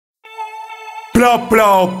Plow,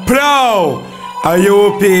 plow, plow. A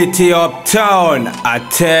UPT Uptown, I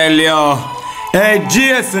tell you. Hey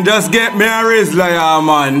Jason, just get me a Rizzler, yeah,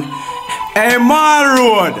 man. Hey Mall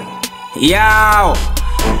Road. Yow.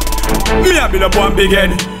 Me a build up one big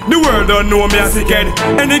head. The world don't know me a sick head.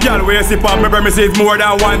 Any girl where sip on my premises more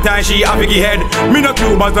than one time she a biggie head. Me no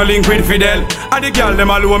Cubans no link with Fidel. And the girl them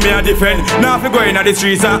alone me a defend. Now if you go in the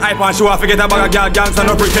streets and hype and show off, get a bag of girl gangsta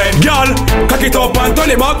no pretend. Girl, cock it up and turn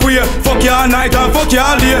it back way. Fuck you all night and fuck you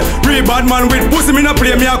all day. Real bad man with pussy me no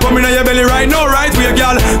play. Me a come in your belly right now right way,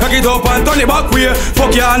 girl. Cock it up and turn it back way.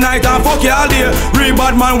 Fuck you all night and fuck you all day. Real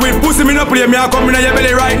bad man with pussy me no play. Me a come in your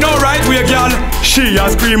belly right now right way, girl. She a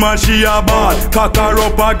scream and she a ball. Cock her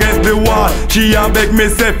up against the wall. She a beg me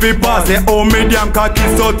say fi pass. Say oh me damn cocky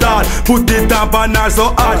so tall. Put the stamp on her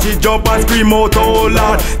so hard. She jump and scream out oh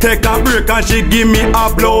lord. Take a break and she give me a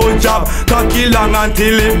blow job. Cocky long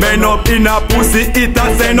until it bend up. In a pussy it a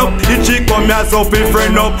send up. If she come here so fi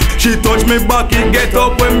friend up. She touch me back it get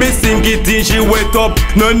up. When me sink it in she wet up.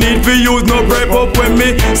 No need fi use no prep up. When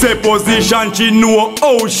me say position she know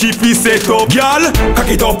how she fi set up. Girl, cock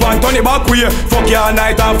it up and turn it back way. Fuck you all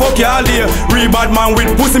night and fuck you all day. Real bad man with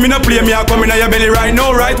pussy me no play. Me a come in your belly right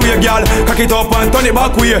now right way, girl. Cock it up and turn it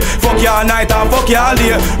back way. Fuck you all night and fuck you all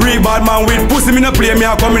day. Real bad man with pussy me no play. Me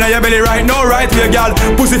a come in your belly right now right way, girl.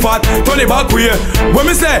 Pussy fat, turn it back way. When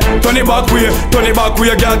me say turn it back way, turn it back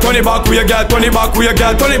way, girl. Turn it back way, girl. Turn it back way,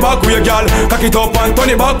 girl. Turn it back way, girl. Cock it up and turn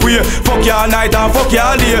it back way. Fuck you all night and fuck you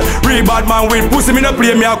all day. Real bad man with pussy me no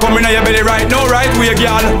play. Me a come in your belly right now right way,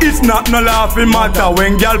 girl. It's not no laughing matter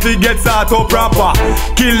when girl fi get start up proper.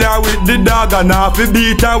 Kill her with the dog and half fi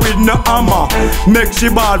beat her with no hammer. Make she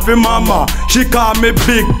bad for mama. She call me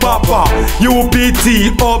Big Papa.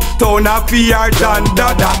 UPT Uptown a fear than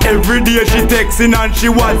dada. Every day she texting and she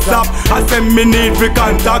WhatsApp. I send me need for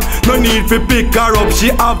contact. No need for pick her up.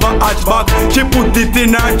 She have a hatchback. She put it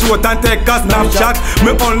in her throat and take a snapshot.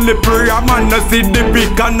 Me only pray a man no see the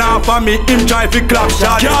pick and half of me him try fi clap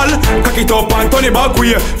shot. Girl, cock it up and turn it back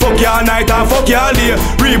way. Fuck you all night and fuck you all day.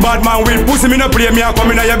 Real bad man with pussy me no play. Me a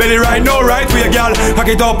come in your belly right now right way, girl. Cock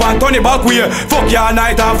it up and turn it back way. Fuck you all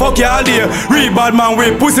night and fuck you all day. Real bad man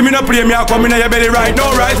with pussy me no play. Me a come in your belly right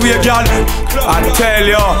now right way, girl. I tell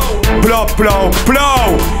you, plow, plow,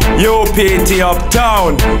 plow. UPT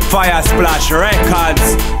Uptown, Fire Splash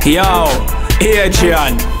Records. Yo,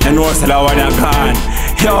 Adrian, and what's the one I gone?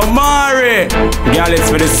 Yo, Mari, girl, it's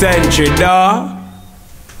for the century, dawg.